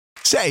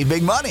Save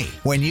big money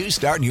when you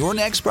start your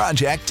next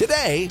project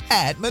today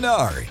at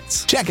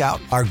Menards. Check out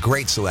our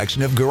great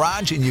selection of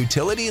garage and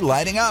utility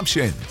lighting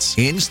options.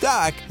 In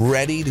stock,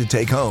 ready to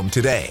take home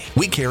today.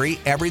 We carry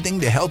everything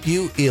to help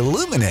you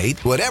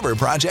illuminate whatever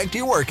project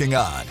you're working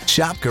on.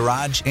 Shop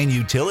garage and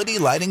utility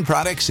lighting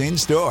products in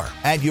store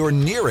at your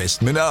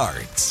nearest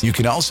Menards. You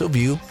can also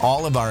view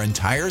all of our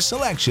entire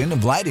selection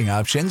of lighting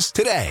options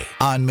today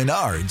on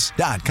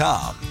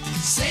Menards.com.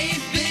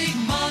 Save big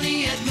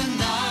money at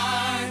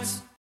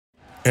Menards.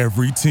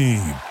 Every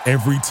team,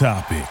 every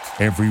topic,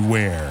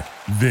 everywhere.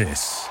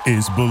 This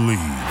is Believe.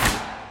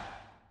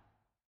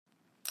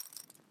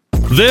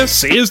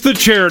 This is the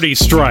Charity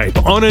Stripe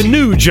on a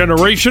new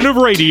generation of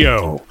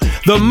radio.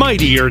 The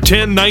mightier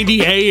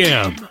 1090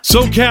 AM.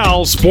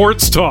 SoCal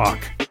Sports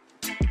Talk.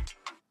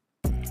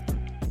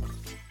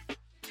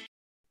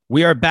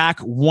 We are back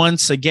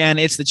once again.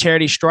 It's the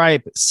Charity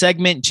Stripe,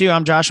 segment 2.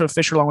 I'm Joshua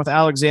Fisher along with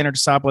Alexander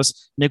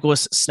Desopoulos,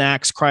 Nicholas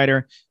Snacks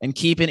Kreider, and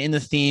keeping in the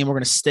theme, we're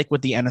going to stick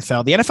with the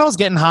NFL. The NFL is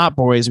getting hot,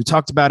 boys. We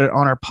talked about it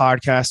on our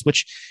podcast,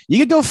 which you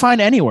could go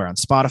find anywhere on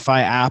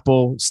Spotify,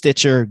 Apple,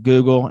 Stitcher,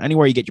 Google,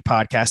 anywhere you get your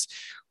podcast.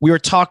 We were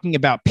talking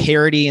about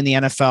parity in the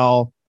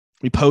NFL.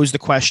 We posed the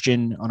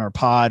question on our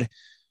pod.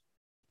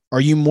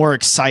 Are you more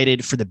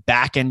excited for the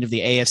back end of the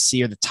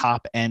AFC or the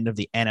top end of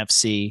the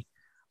NFC?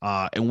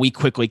 And we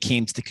quickly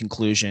came to the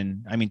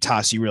conclusion. I mean,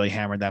 Tass, you really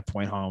hammered that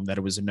point home that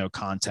it was a no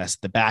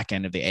contest. The back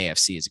end of the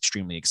AFC is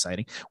extremely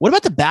exciting. What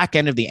about the back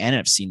end of the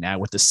NFC now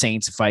with the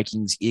Saints,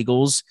 Vikings,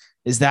 Eagles?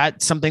 Is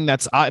that something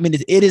that's, I mean,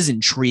 it is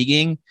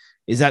intriguing.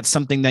 Is that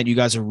something that you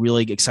guys are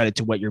really excited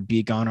to wet your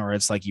beak on, or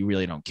it's like you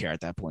really don't care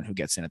at that point who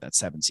gets in at that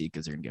 7 seed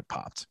because they're going to get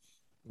popped?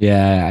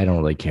 Yeah, I don't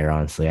really care,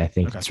 honestly. I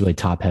think it's really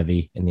top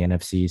heavy in the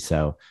NFC,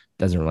 so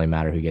it doesn't really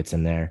matter who gets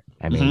in there.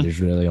 I mean,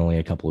 there's really only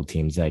a couple of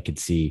teams that I could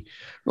see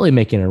really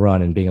making a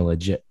run and being a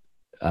legit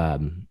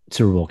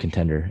Super Bowl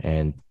contender,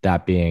 and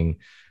that being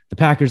the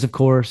Packers, of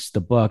course,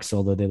 the Bucks,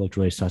 although they looked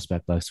really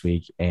suspect last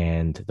week,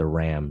 and the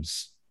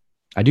Rams.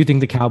 I do think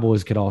the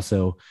Cowboys could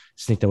also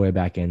sneak their way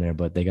back in there,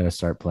 but they got to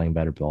start playing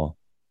better ball.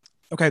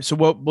 Okay, so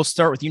we'll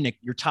start with you, Nick.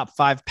 Your top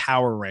 5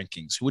 power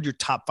rankings. Who would your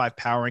top 5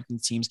 power ranking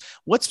teams?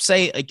 Let's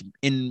say like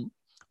in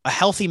a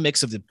healthy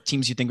mix of the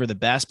teams you think are the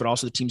best, but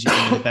also the teams you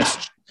think are the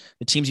best.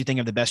 The teams you think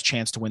have the best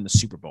chance to win the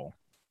Super Bowl.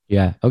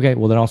 Yeah. Okay.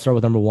 Well, then I'll start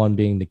with number 1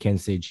 being the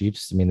Kansas City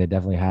Chiefs. I mean, they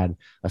definitely had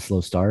a slow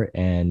start,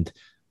 and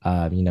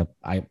I'm one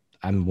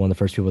of the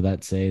first people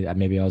that say that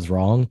maybe I was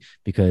wrong,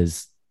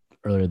 because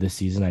earlier this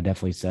season I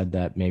definitely said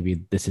that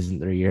maybe this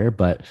isn't their year,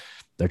 but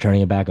they're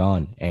turning it back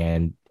on.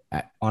 And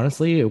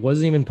honestly, it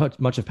wasn't even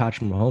much of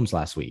Patrick Mahomes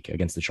last week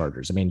against the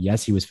Chargers. I mean,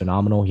 yes, he was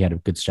phenomenal. He had a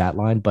good stat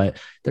line, but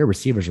their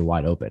receivers are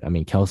wide open. I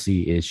mean,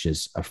 Kelsey is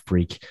just a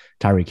freak.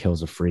 Tyreek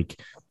Hill's a freak.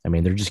 I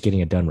mean, they're just getting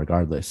it done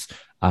regardless.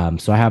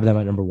 So I have them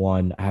at number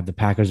 1. I have the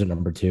Packers at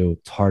number 2.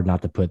 It's hard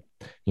not to put,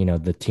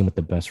 the team with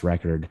the best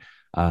record,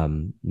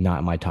 not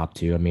in my top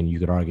 2. I mean, you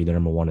could argue they're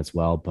number 1 as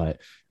well, but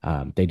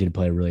they did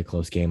play a really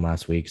close game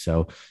last week.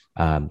 So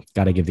got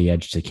to give the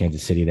edge to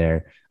Kansas City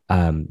there.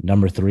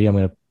 Number 3, I'm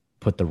going to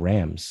put the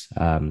Rams.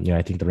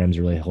 I think the Rams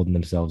are really holding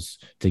themselves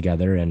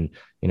together, and,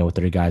 with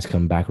their guys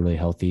coming back really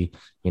healthy,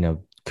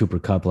 Cooper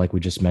Kupp, like we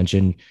just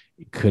mentioned,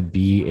 could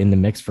be in the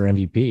mix for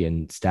MVP,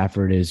 and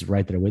Stafford is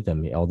right there with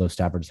them. Although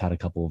Stafford's had a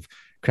couple of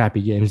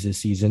crappy games this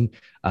season,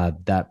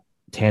 that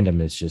tandem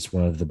is just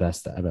one of the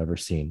best that I've ever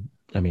seen.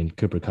 I mean,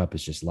 Cooper Kupp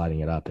is just lighting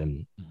it up,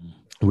 and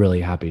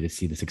really happy to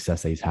see the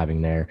success that he's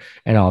having there.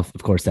 And of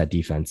course, that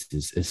defense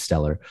is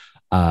stellar.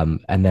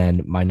 And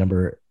then my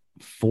number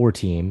 4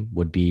 team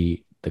would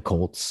be the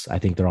Colts. I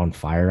think they're on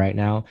fire right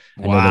now.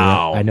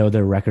 Wow. I know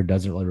their record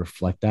doesn't really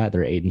reflect that.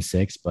 They're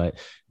 8-6, but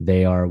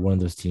they are one of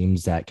those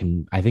teams that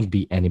can, I think,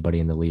 beat anybody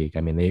in the league.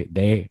 I mean,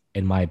 they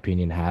in my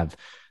opinion, have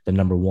the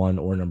number 1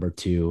 or number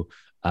 2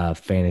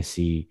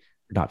 fantasy,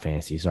 but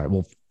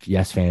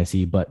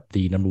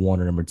the number 1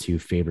 or number 2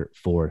 favorite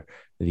for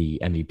the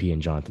MVP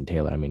in Jonathan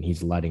Taylor. I mean,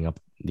 he's lighting up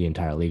the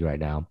entire league right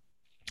now.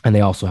 And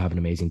they also have an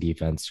amazing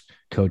defense,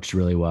 coached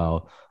really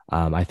well.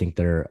 I think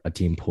they're a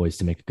team poised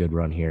to make a good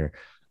run here.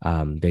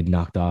 They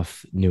knocked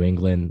off New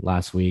England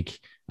last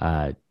week,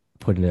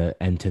 putting an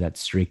end to that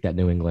streak that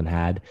New England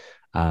had.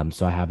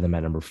 So I have them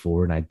at number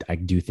 4, and I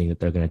do think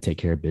that they're going to take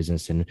care of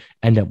business and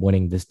end up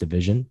winning this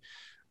division.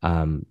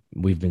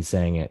 We've been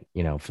saying it,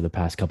 for the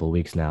past couple of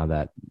weeks now,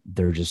 that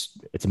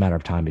it's a matter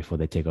of time before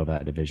they take over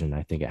that division.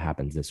 I think it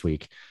happens this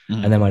week.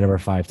 And then my number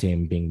 5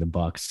 team being the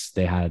Bucks.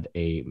 They had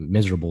a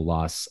miserable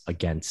loss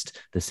against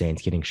the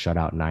Saints, getting shut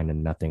out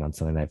 9-0 on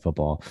Sunday Night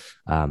Football.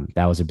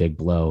 That was a big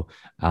blow.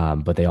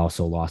 But they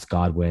also lost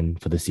Godwin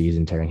for the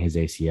season, tearing his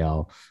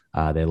ACL.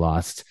 They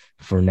lost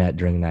Fournette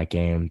during that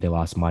game. They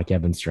lost Mike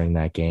Evans during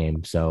that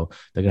game. So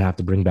they're going to have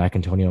to bring back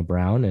Antonio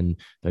Brown, and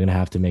they're going to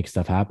have to make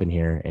stuff happen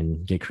here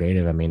and get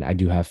creative. I mean, I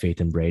do have faith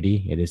in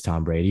Brady. It is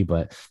Tom Brady,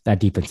 but that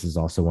defense is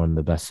also one of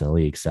the best in the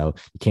league. So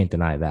you can't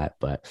deny that,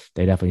 but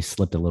they definitely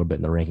slipped a little bit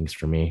in the rankings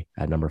for me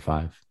at number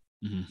 5.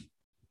 Mm-hmm.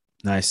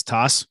 Nice.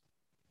 Toss.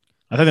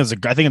 I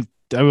think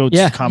I will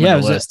just comment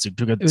on the list.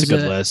 It's a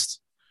good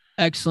list.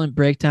 Excellent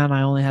breakdown.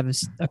 I only have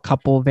a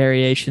couple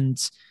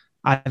variations.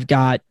 I've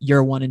got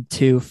your 1 and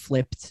 2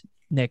 flipped.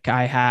 Nick,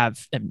 I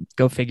have, and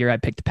go figure, I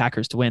picked the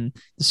Packers to win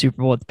the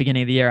Super Bowl at the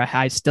beginning of the year.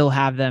 I still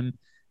have them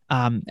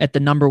at the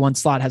number 1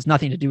 slot. It has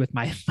nothing to do with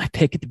my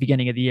pick at the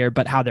beginning of the year,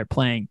 but how they're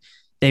playing.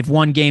 They've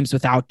won games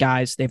without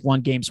guys. They've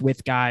won games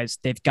with guys.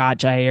 They've got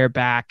Jair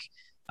back.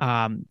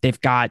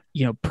 They've got,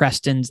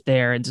 Preston's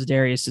there, and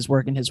Zadarius is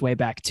working his way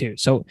back too.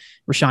 So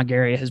Rashawn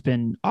Gary has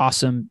been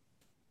awesome.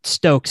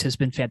 Stokes has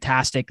been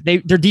fantastic. Their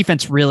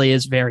defense really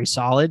is very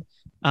solid.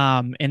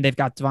 And they've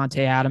got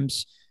Devontae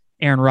Adams,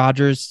 Aaron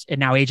Rodgers, and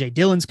now AJ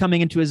Dillon's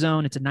coming into his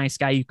own. It's a nice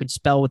guy you can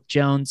spell with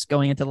Jones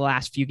going into the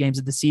last few games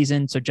of the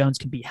season. So Jones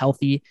can be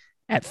healthy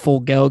at full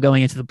go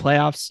going into the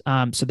playoffs.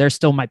 So they're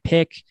still my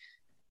pick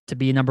to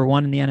be number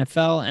 1 in the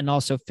NFL and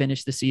also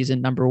finish the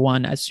season number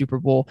 1 as Super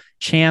Bowl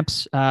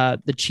champs.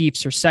 The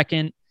Chiefs are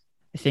second.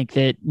 I think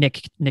that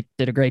Nick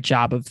did a great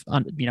job of,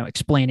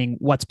 explaining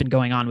what's been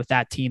going on with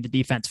that team, the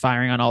defense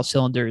firing on all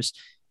cylinders.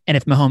 And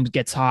if Mahomes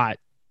gets hot,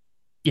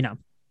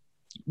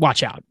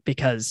 watch out,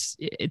 because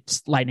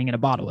it's lightning in a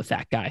bottle with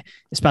that guy,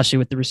 especially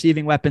with the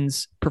receiving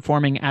weapons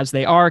performing as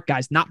they are.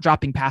 Guys not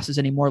dropping passes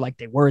anymore like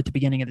they were at the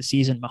beginning of the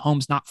season.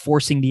 Mahomes not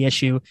forcing the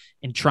issue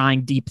and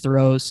trying deep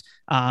throws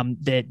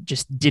that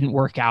just didn't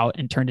work out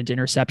and turned into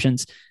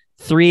interceptions.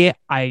 3,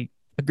 I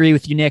agree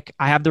with you, Nick.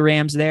 I have the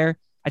Rams there.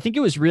 I think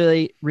it was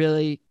really,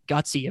 really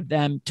gutsy of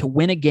them to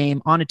win a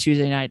game on a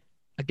Tuesday night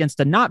against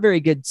a not very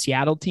good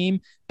Seattle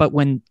team, but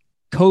when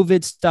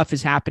COVID stuff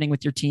is happening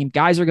with your team,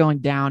 guys are going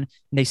down,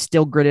 and they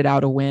still gritted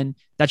out a win.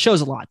 That shows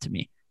a lot to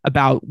me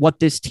about what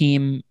this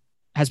team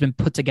has been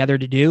put together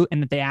to do,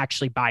 and that they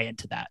actually buy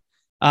into that.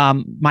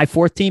 My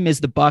 4th team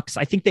is the Bucks.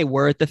 I think they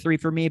were at the 3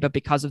 for me, but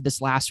because of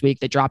this last week,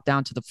 they dropped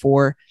down to the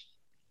 4.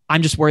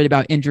 I'm just worried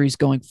about injuries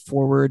going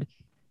forward.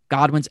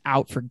 Godwin's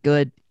out for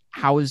good.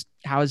 How is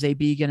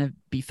AB going to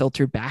be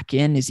filtered back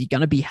in? Is he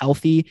going to be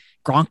healthy?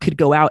 Gronk could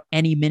go out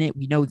any minute.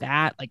 We know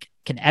that. Like,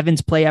 can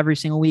Evans play every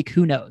single week?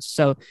 Who knows?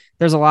 So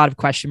there's a lot of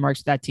question marks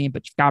with that team,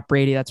 but you've got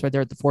Brady. That's why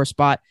they're at the 4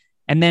 spot.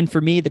 And then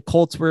for me, the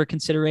Colts were a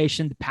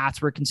consideration. The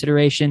Pats were a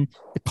consideration.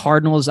 The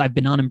Cardinals, I've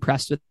been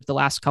unimpressed with the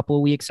last couple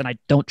of weeks, and I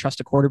don't trust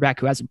a quarterback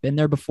who hasn't been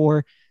there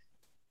before.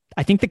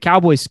 I think the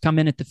Cowboys come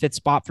in at the 5th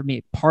spot for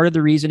me. Part of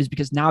the reason is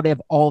because now they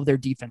have all of their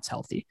defense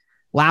healthy.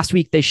 Last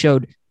week, they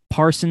showed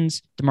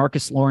Parsons,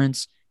 DeMarcus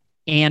Lawrence,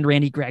 and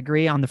Randy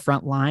Gregory on the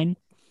front line.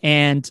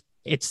 And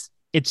it's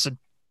a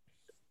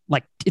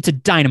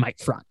dynamite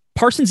front.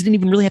 Parsons didn't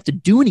even really have to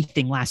do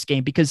anything last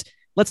game, because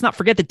let's not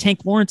forget that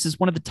Tank Lawrence is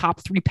one of the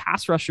top 3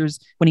 pass rushers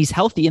when he's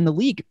healthy in the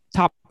league,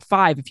 top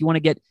 5, if you want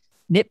to get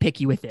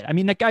nitpicky with it. I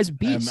mean, that guy's a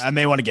beast. I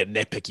may want to get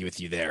nitpicky with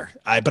you there.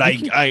 I love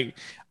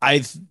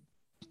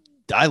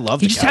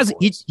the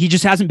Cowboys. He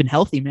just hasn't been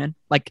healthy, man.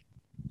 Like,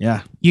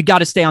 yeah, you got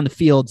to stay on the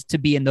field to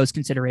be in those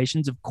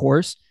considerations, of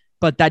course.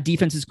 But that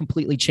defense has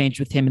completely changed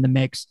with him in the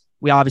mix.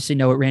 We obviously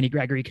know what Randy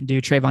Gregory can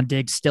do. Trayvon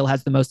Diggs still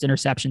has the most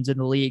interceptions in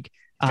the league.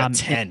 Got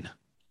 10.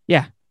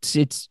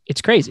 It's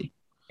crazy.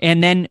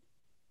 And then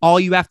all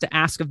you have to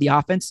ask of the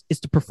offense is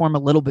to perform a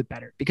little bit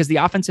better, because the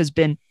offense has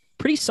been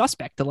pretty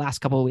suspect the last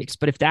couple of weeks.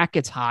 But if that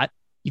gets hot,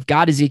 you've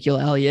got Ezekiel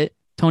Elliott,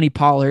 Tony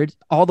Pollard,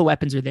 all the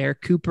weapons are there,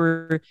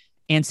 Cooper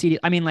and CD.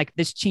 I mean, like,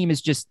 this team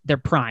is just, they're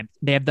primed.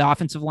 They have the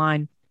offensive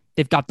line.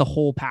 They've got the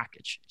whole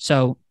package.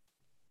 So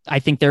I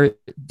think they're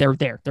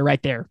there. They're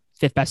right there.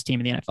 5th best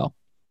team in the NFL.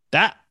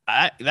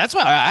 That's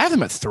why I have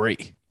them at 3.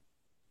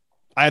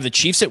 I have the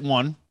Chiefs at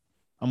 1.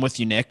 I'm with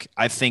you, Nick.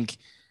 I think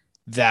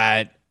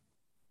that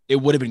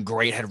it would have been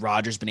great had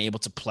Rodgers been able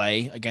to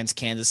play against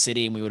Kansas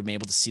City, and we would have been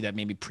able to see that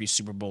maybe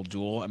pre-Super Bowl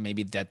duel, and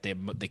maybe that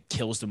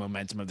kills the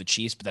momentum of the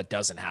Chiefs, but that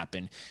doesn't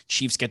happen.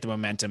 Chiefs get the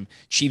momentum.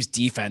 Chiefs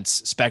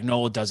defense,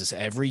 Spagnuolo does this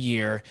every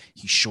year.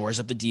 He shores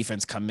up the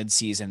defense come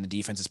midseason. The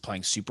defense is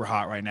playing super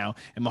hot right now,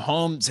 and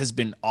Mahomes has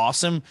been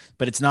awesome,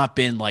 but it's not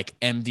been like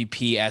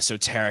MVP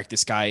esoteric.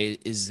 This guy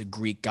is the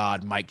Greek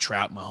god, Mike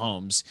Trout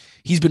Mahomes.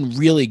 He's been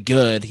really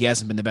good. He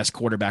hasn't been the best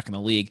quarterback in the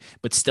league,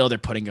 but still they're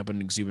putting up an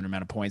exuberant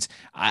amount of points.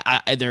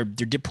 Their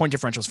point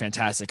differential is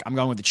fantastic. I'm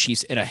going with the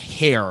Chiefs in a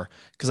hair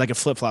because I could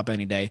flip-flop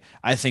any day.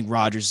 I think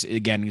Rodgers,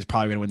 again, he's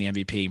probably going to win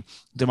the MVP.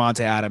 Devontae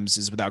Adams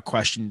is, without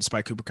question,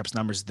 despite Cooper Kupp's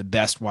numbers, the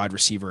best wide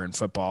receiver in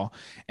football.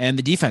 And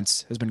the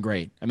defense has been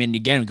great. I mean,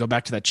 again, we go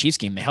back to that Chiefs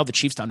game. They held the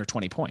Chiefs to under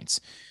 20 points.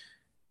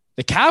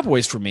 The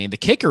Cowboys, for me, the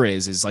kicker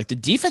is like the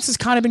defense has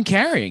kind of been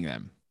carrying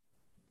them.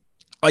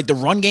 Like, the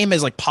run game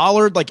is like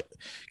Pollard. Like,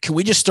 can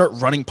we just start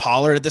running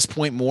Pollard at this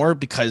point more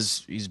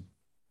because he's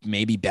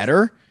maybe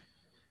better?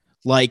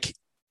 Like,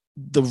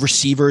 the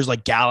receivers,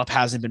 like Gallup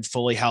hasn't been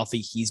fully healthy.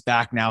 He's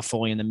back now,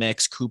 fully in the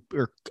mix.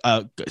 Cooper,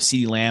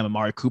 CeeDee Lamb,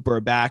 Amari Cooper are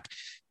back.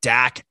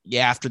 Dak,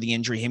 after the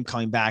injury, him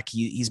coming back,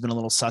 he's been a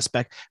little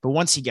suspect. But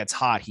once he gets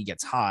hot, he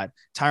gets hot.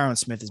 Tyron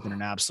Smith has been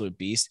an absolute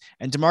beast.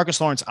 And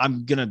DeMarcus Lawrence,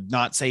 I'm going to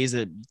not say he's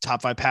a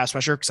top 5 pass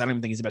rusher because I don't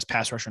even think he's the best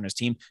pass rusher on his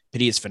team,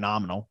 but he is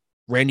phenomenal.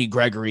 Randy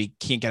Gregory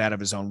can't get out of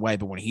his own way,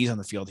 but when he's on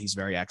the field, he's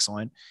very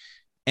excellent.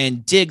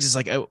 And Diggs is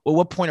like, at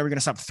what point are we going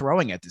to stop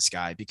throwing at this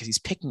guy? Because he's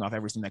picking off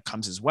everything that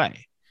comes his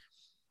way.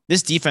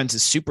 This defense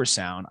is super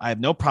sound. I have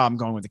no problem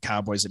going with the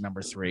Cowboys at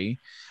number 3.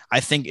 I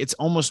think it's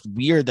almost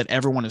weird that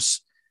everyone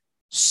is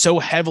so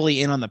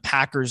heavily in on the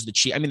Packers, the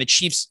Chiefs. I mean, the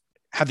Chiefs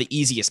have the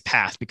easiest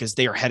path because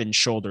they are head and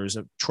shoulders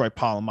of Troy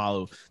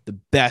Polamalu, the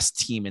best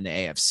team in the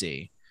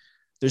AFC.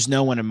 There's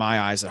no one in my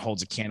eyes that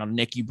holds a candle.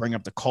 Nick, you bring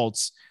up the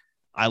Colts.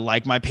 I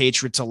like my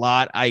Patriots a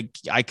lot. I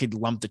could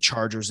lump the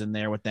Chargers in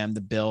there with them,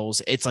 the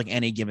Bills. It's like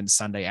any given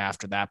Sunday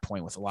after that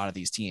point with a lot of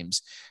these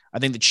teams. I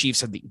think the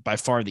Chiefs have by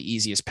far the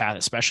easiest path,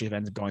 especially if it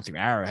ends up going through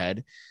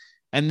Arrowhead.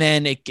 And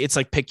then it's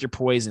like pick your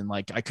poison.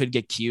 Like I could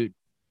get cute.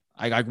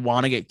 I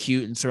want to get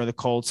cute and throw the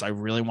Colts. I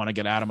really want to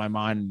get out of my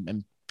mind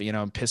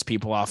and piss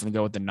people off and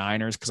go with the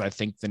Niners because I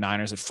think the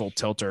Niners at full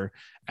tilt are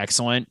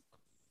excellent,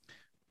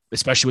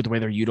 especially with the way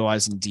they're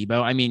utilizing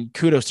Debo. I mean,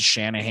 kudos to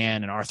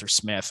Shanahan and Arthur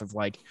Smith of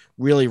like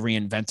really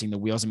reinventing the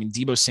wheels. I mean,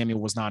 Debo Samuel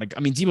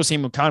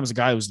kind of was a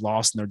guy who was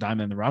lost in their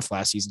diamond in the rough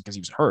last season because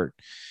he was hurt,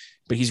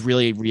 but he's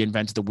really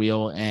reinvented the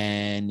wheel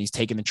and he's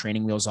taken the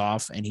training wheels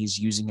off and he's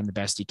using them the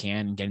best he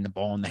can and getting the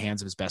ball in the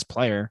hands of his best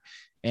player.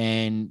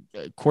 And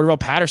Cordell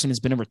Patterson has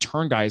been a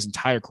return guy his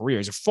entire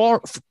career.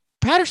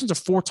 Patterson's a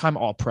 4-time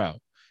All-Pro,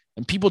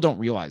 and people don't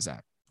realize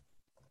that.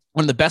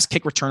 One of the best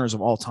kick returners of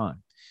all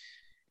time.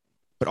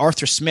 But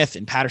Arthur Smith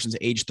in Patterson's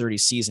age 30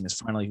 season has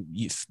finally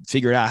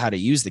figured out how to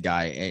use the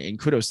guy, and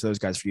kudos to those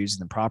guys for using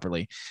them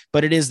properly.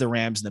 But it is the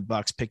Rams and the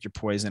Bucks. Pick your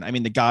poison. I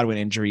mean, the Godwin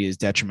injury is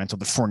detrimental.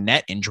 The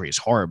Fournette injury is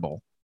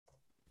horrible.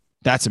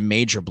 That's a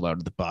major blow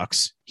to the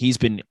Bucks.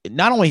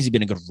 Not only has he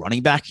been a good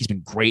running back, he's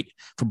been great.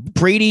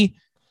 Brady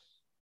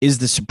is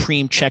the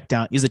supreme check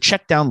down. He's the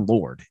check down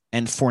lord,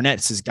 and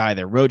Fournette's his guy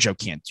there. Rojo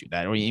can't do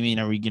that. Or I mean,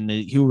 who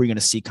are we gonna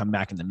see come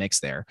back in the mix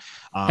there?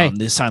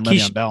 This time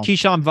Le'Veon Bell.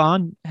 Keyshawn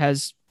Vaughn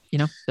has.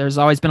 There's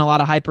always been a lot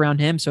of hype around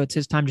him, so it's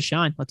his time to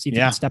shine. Let's see if he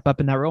can step up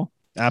in that role.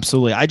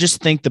 Absolutely. I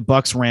just think the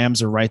Bucks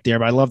Rams are right there,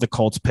 but I love the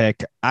Colts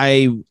pick.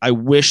 I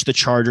wish the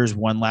Chargers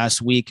won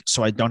last week,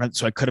 so I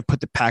could have put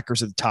the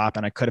Packers at the top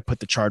and I could have put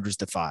the Chargers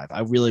to 5.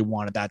 I really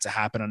wanted that to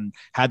happen. And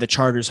had the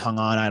Chargers hung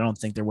on, I don't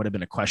think there would have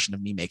been a question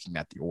of me making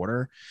that the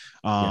order.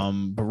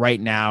 But right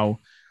now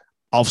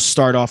I'll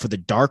start off with a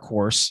dark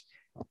horse.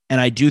 And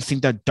I do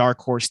think that dark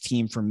horse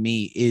team for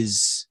me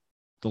is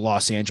the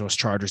Los Angeles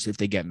Chargers if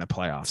they get in the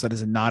playoffs. That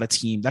is not a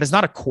team. That is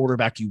not a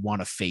quarterback you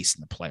want to face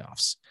in the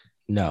playoffs.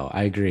 No,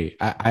 I agree.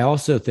 I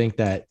also think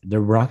that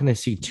we're not going to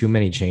see too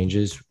many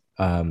changes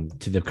to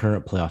the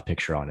current playoff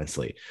picture,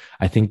 honestly.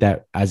 I think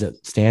that as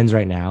it stands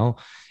right now,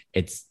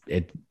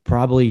 it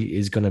probably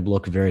is going to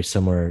look very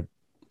similar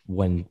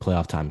when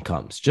playoff time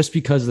comes, just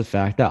because of the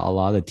fact that a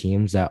lot of the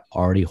teams that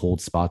already hold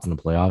spots in the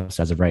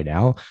playoffs as of right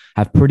now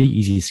have pretty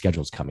easy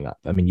schedules coming up.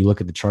 I mean, you look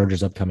at the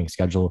Chargers' upcoming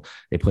schedule,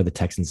 they play the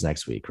Texans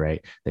next week,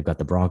 right? They've got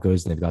the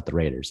Broncos and they've got the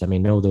Raiders. I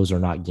mean, no, those are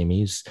not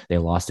gimmies. They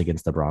lost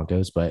against the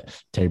Broncos, but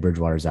Teddy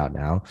Bridgewater's out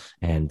now,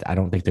 and I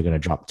don't think they're going to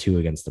drop 2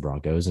 against the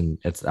Broncos, and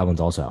that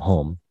one's also at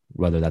home,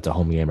 whether that's a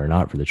home game or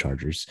not for the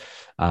Chargers.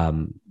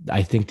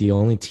 I think the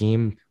only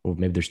team, or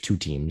maybe there's 2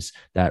 teams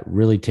that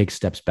really take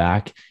steps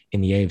back in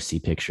the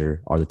AFC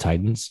picture are the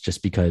Titans,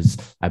 just because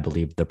I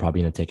believe they're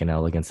probably going to take an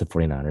L against the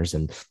 49ers.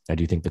 And I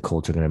do think the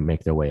Colts are going to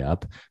make their way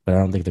up, but I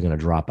don't think they're going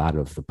to drop out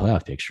of the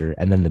playoff picture.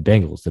 And then the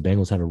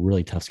Bengals have a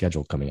really tough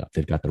schedule coming up.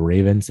 They've got the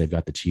Ravens, they've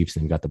got the Chiefs,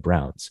 and they've got the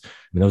Browns. I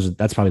mean,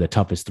 that's probably the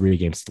toughest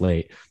 3-game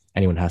slate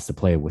anyone has to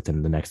play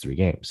within the next 3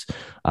 games.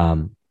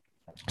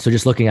 So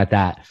just looking at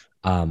that,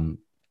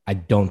 I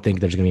don't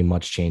think there's going to be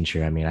much change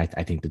here. I mean, I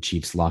think the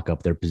Chiefs lock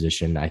up their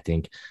position. I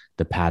think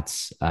the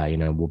Pats,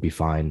 will be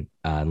fine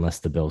unless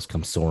the Bills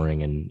come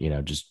soaring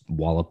and, just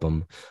wallop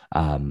them.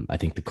 I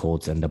think the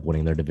Colts end up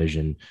winning their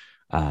division.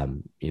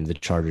 The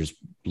Chargers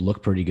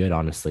look pretty good,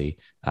 honestly,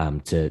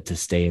 to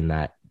stay in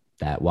that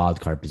wild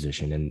card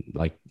position. And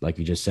like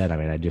you just said, I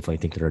mean, I definitely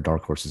think they're a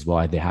dark horse as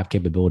well. They have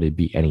capability to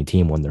beat any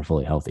team when they're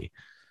fully healthy.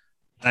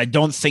 I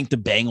don't think the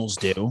Bengals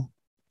do.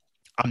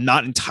 I'm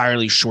not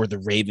entirely sure the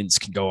Ravens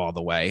can go all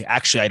the way.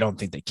 Actually, I don't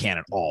think they can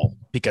at all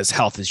because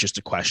health is just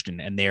a question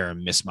and they're a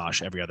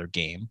mismatch every other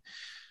game.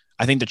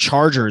 I think the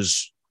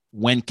Chargers,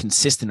 when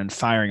consistent and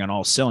firing on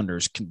all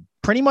cylinders, can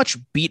pretty much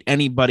beat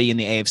anybody in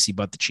the AFC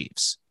but the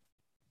Chiefs.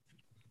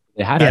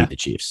 They have beat the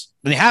Chiefs.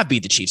 They have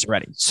beat the Chiefs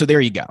already. So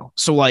there you go.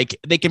 So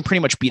they can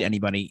pretty much beat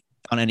anybody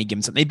on any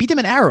given Sunday. They beat them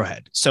in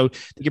Arrowhead. So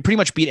they can pretty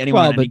much beat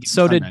anyone. Well, but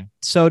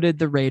so did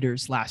the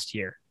Raiders last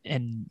year.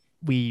 And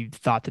we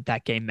thought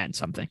that game meant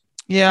something.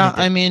 Yeah,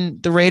 I mean,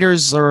 the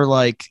Raiders are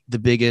like the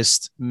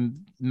biggest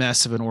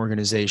mess of an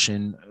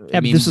organization. Yeah,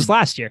 I mean, this was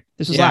last year.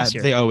 Last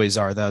year. They always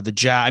are, though.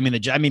 Probably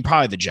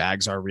the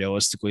Jags are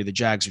realistically. The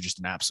Jags are just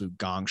an absolute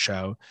gong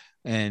show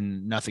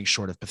and nothing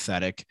short of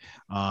pathetic.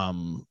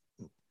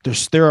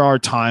 There are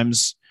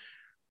times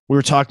we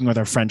were talking with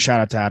our friend. Shout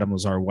out to Adam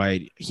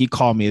Lazar-White. He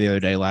called me the other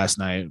day last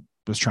night.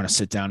 Was trying to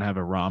sit down and have a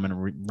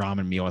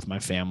ramen meal with my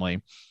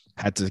family.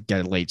 Had to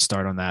get a late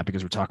start on that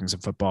because we're talking some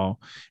football.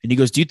 And he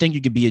goes, do you think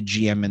you could be a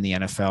GM in the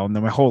NFL? And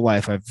then my whole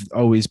life, I've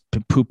always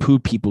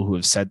poo-pooed people who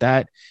have said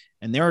that.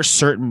 And there are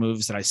certain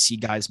moves that I see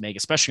guys make,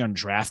 especially on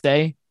draft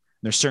day.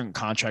 There's certain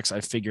contracts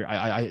I figure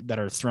that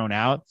are thrown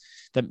out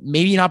that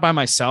maybe not by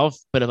myself,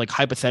 but like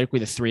hypothetically,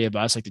 the three of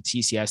us, like the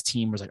TCS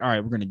team, was like, all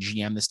right, we're going to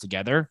GM this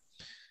together.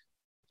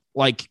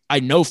 Like, I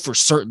know for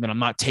certain that I'm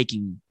not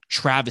taking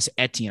Travis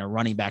Etienne, a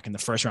running back, in the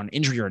first round,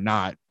 injury or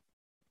not,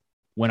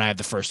 when I have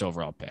the first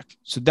overall pick.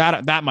 So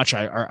that much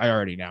I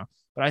already know.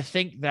 But I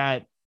think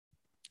that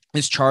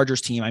this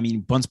Chargers team, I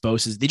mean, once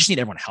Bosa's, they just need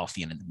everyone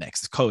healthy and in the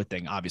mix. This COVID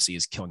thing obviously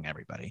is killing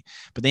everybody,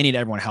 but they need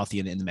everyone healthy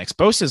and in the mix.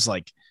 Bosa's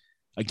like,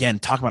 again,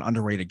 talk about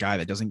underrated guy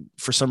that doesn't,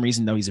 for some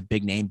reason, though he's a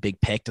big name, big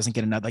pick, doesn't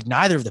get enough. Like,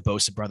 neither of the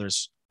Bosa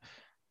brothers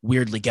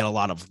weirdly get a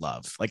lot of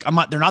love. Like,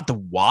 they're not the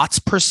Watts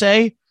per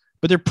se,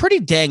 but they're pretty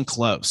dang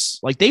close.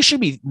 Like, they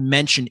should be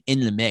mentioned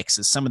in the mix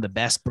as some of the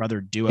best brother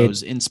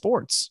duos in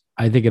sports.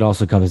 I think it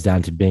also comes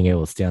down to being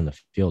able to stay on the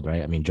field,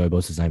 right? I mean, Joey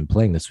Bosa's not even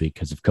playing this week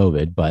because of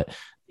COVID, but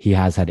he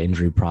has had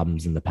injury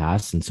problems in the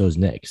past, and so is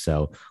Nick.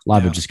 So a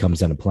lot of it just comes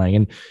down to playing.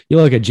 And you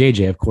look at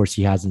JJ, of course,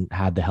 he hasn't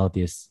had the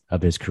healthiest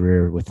of his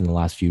career within the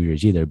last few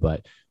years either,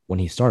 but when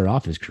he started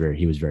off his career,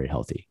 he was very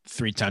healthy.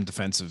 3-time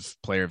defensive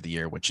player of the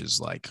year, which is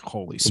like,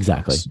 holy smokes.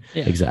 Exactly.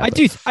 Yeah.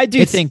 Exactly. I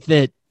do think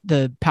that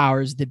the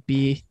powers that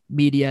be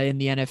media in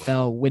the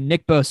NFL, when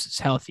Nick Bosa is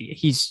healthy,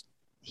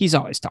 he's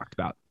always talked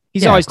about.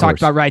 He's always talked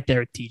about right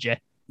there with TJ.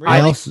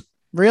 Really?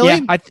 Really?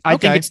 Yeah, I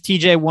think it's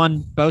TJ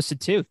 1, Bosa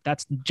 2.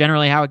 That's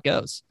generally how it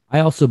goes. I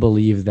also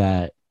believe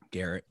that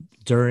Garrett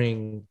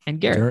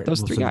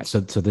those three guys. So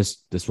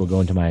this will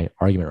go into my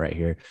argument right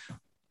here.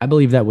 I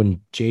believe that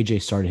when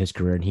JJ started his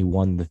career and he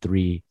won the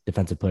 3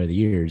 defensive player of the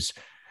years,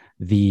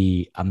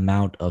 the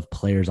amount of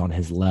players on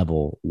his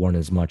level weren't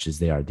as much as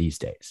they are these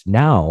days.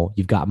 Now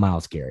you've got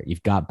Myles Garrett,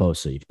 you've got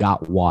Bosa, you've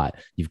got Watt,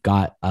 you've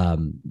got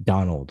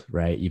Donald,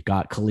 right? You've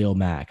got Khalil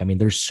Mack. I mean,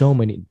 there's so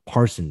many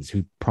Parsons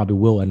who probably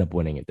will end up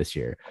winning it this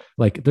year.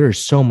 Like, there are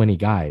so many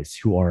guys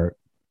who are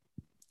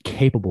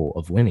capable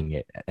of winning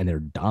it, and they're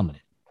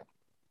dominant.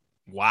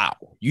 Wow.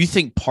 You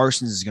think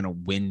Parsons is going to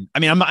win? I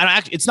mean,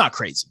 it's not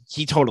crazy.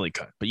 He totally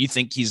could, but you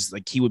think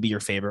he would be your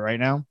favorite right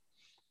now?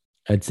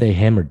 I'd say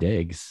him or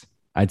Diggs.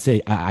 I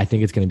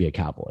think it's going to be a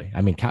Cowboy.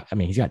 I mean,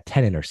 he's got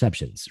 10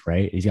 interceptions,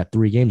 right? He's got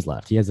 3 games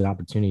left. He has an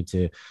opportunity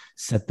to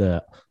set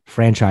the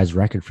franchise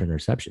record for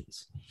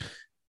interceptions.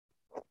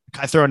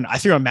 I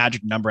threw a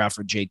magic number out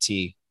for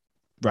JT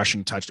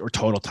rushing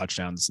total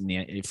touchdowns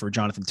for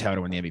Jonathan Taylor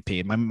to win the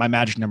MVP. My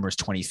magic number is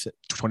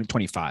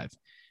 25.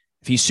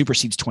 If he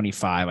supersedes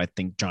 25, I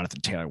think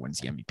Jonathan Taylor wins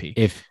the MVP.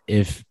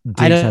 If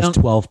Diggs has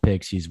 12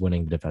 picks, he's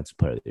winning the defensive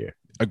player of the year.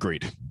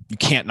 Agreed. You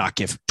can't not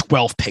give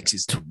 12 picks.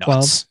 Is nuts.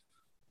 12?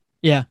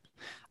 Yeah.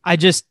 I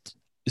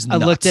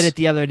looked at it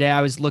the other day.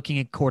 I was looking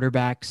at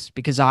quarterbacks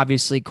because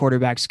obviously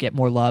quarterbacks get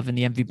more love in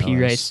the MVP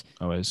race.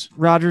 Always.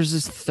 Rodgers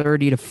is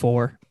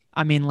 30-4.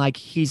 I mean,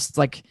 he's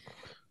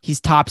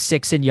top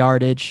 6 in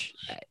yardage.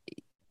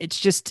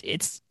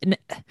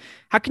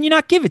 How can you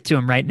not give it to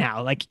him right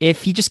now? Like,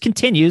 if he just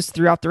continues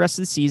throughout the rest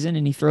of the season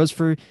and he throws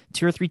for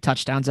 2 or 3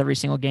 touchdowns every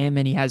single game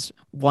and he has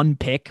 1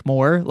 pick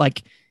more,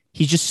 like,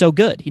 he's just so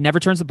good. He never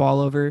turns the ball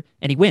over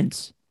and he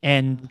wins.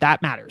 And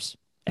that matters.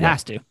 It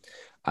has to.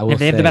 If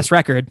they have the best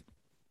record.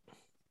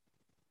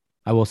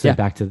 I will say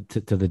back to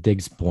the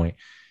Diggs point,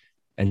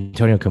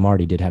 Antonio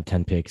Cromartie did have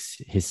 10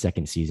 picks his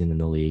second season in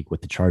the league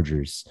with the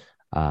Chargers,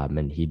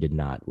 and he did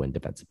not win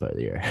Defensive Player of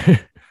the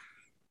Year.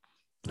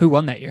 Who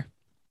won that year?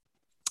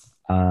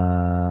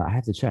 I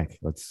have to check.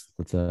 Let's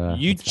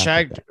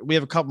check. We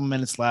have a couple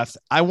minutes left.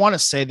 I want to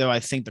say, though, I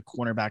think the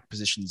cornerback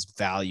position is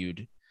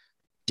valued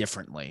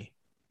differerly.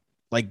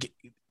 Like,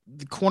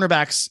 the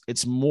cornerbacks,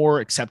 it's more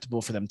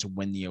acceptable for them to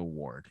win the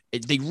award.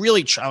 They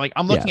really try. Like,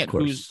 I'm looking at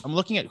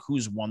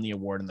who's won the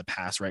award in the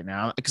past right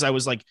now, because I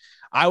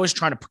was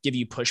trying to give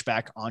you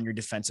pushback on your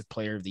defensive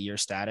player of the year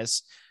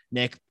status,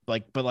 Nick.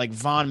 But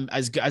Von,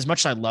 as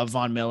much as I love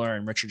Von Miller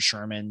and Richard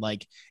Sherman,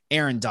 like,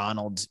 Aaron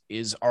Donald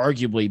is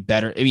arguably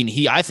better. I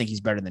mean, I think he's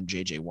better than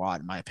JJ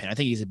Watt in my opinion. I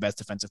think he's the best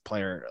defensive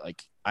player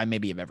like I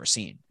maybe have ever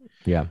seen.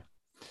 Yeah.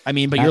 I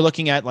mean, but you're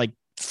looking at like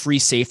free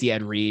safety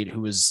Ed Reed,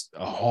 who was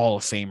a Hall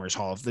of Famers,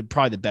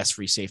 probably the best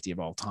free safety of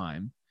all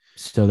time.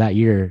 So that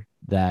year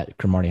that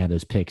Cromartie had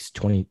those picks,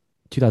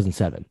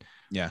 2007.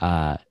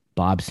 Yeah.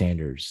 Bob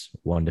Sanders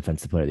won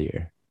Defensive Player of the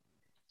Year.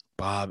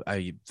 Bob,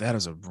 that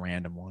is a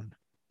random one.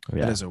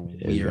 Yeah, that is a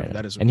weird.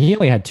 And he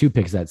only had 2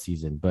 picks that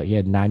season, but he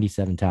had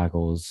 97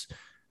 tackles.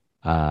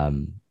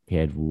 He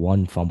had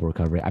 1 fumble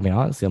recovery. I mean,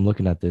 honestly, I'm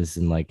looking at this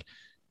and like,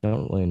 I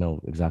don't really know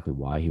exactly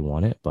why he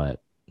won it, but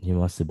he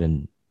must have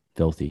been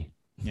filthy.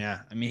 Yeah,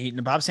 I mean,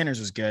 Bob Sanders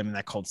was good. I mean,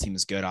 that Colts team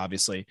is good,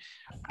 obviously.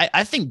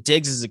 I think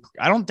Diggs is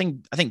I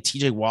think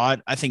TJ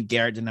Watt, I think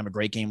Garrett didn't have a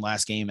great game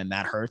last game, and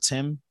that hurts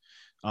him.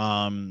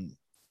 And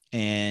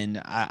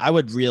I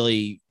would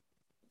really,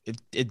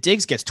 if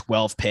Diggs gets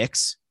 12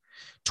 picks,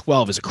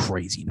 12 is a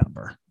crazy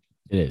number.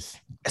 It is.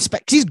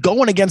 He's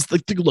going against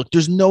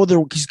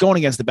he's going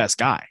against the best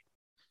guy.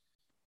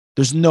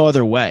 There's no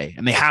other way.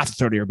 And they have to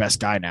throw to your best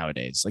guy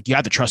nowadays. Like, you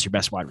have to trust your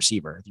best wide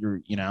receiver.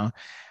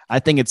 I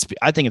think it's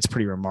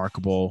pretty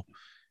remarkable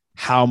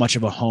how much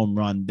of a home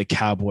run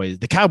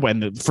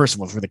first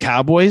of all, for the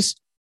Cowboys,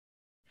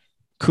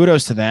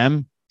 kudos to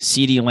them.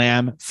 CeeDee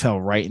Lamb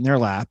fell right in their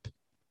lap.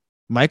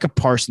 Micah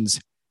Parsons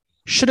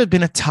should have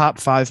been a top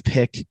 5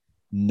 pick,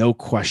 no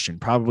question.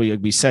 Probably, like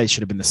we said,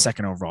 should have been the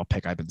second overall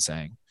pick, I've been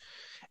saying.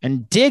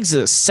 And Diggs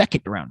is a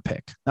second round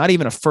pick, not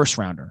even a first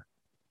rounder.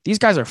 These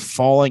guys are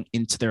falling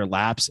into their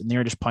laps, and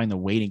they're just playing the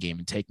waiting game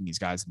and taking these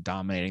guys and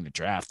dominating the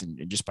draft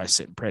and just by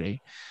sitting pretty.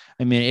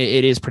 I mean,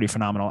 it is pretty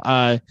phenomenal.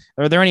 Are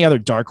there any other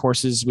dark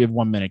horses? We have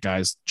 1 minute,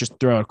 guys. Just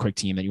throw out a quick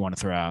team that you want to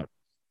throw out.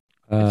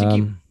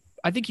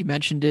 I think you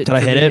mentioned it. Did I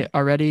hit it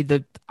already?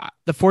 The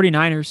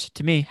 49ers,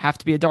 to me, have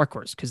to be a dark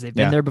horse because they've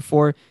been there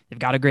before. They've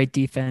got a great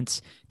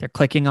defense. They're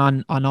clicking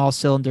on all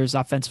cylinders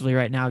offensively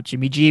right now.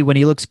 Jimmy G, when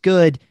he looks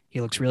good, he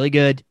looks really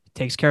good.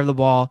 Takes care of the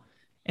ball.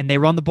 And they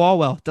run the ball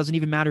well. It doesn't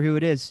even matter who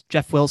it is.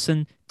 Jeff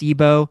Wilson,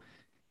 Debo.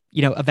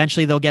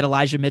 Eventually they'll get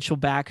Elijah Mitchell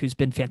back, who's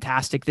been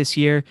fantastic this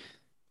year.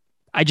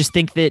 I just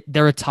think that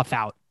they're a tough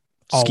out.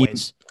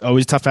 Always.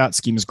 Always tough out.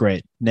 Scheme is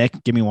great.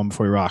 Nick, give me one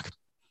before we rock.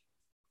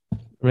 I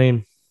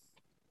mean,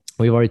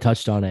 we've already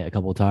touched on it a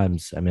couple of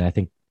times. I mean, I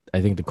think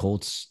the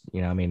Colts,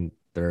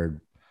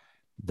 they're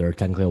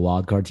technically a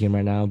wild card team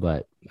right now,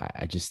 but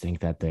I just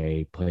think that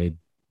they played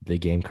the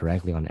game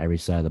correctly on every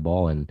side of the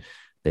ball, and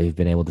they've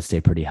been able to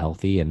stay pretty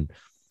healthy, and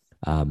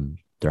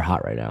they're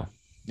hot right now.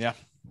 Yeah,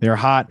 they're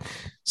hot.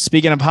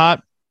 Speaking of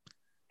hot,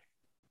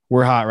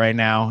 we're hot right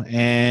now.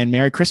 And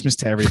Merry Christmas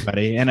to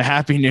everybody and a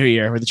Happy New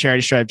Year with the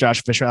Charity Stripe.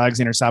 Josh Fisher,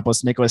 Alexander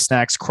Sapos, Nicholas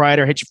Snacks,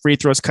 Kreider. Hit your free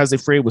throws because they're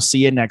free. We'll see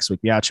you next week.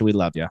 Biatcha, we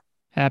love you.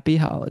 Happy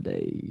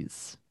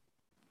holidays.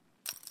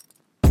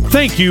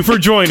 Thank you for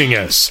joining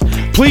us.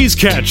 Please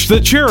catch the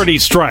Charity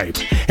Stripe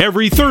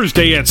every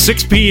Thursday at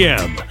 6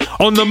 p.m.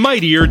 on the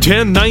mightier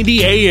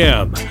 1090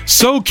 AM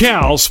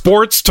SoCal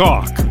Sports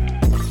Talk.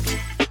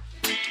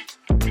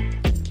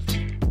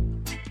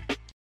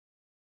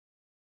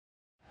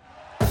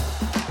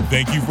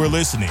 Thank you for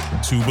listening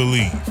to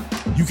Believe.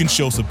 You can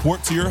show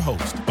support to your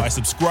host by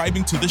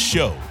subscribing to the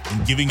show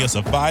and giving us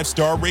a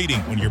 5-star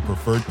rating on your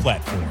preferred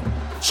platform.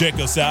 Check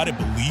us out at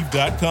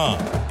Believe.com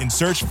and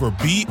search for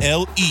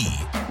BLEAV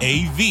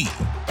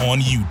on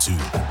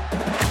YouTube.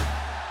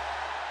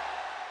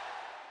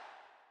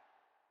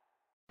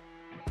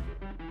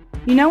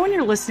 You know when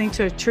you're listening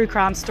to a true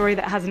crime story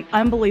that has an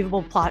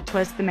unbelievable plot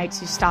twist that makes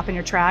you stop in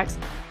your tracks?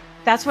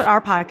 That's what our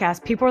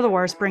podcast, People Are the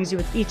Worst, brings you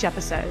with each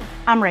episode.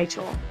 I'm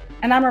Rachel.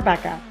 And I'm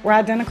Rebecca. We're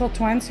identical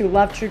twins who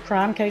love true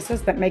crime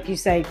cases that make you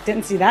say,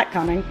 didn't see that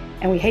coming,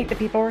 and we hate the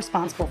people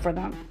responsible for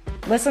them.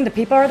 Listen to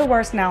People Are the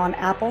Worst now on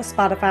Apple,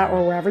 Spotify,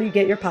 or wherever you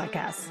get your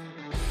podcasts.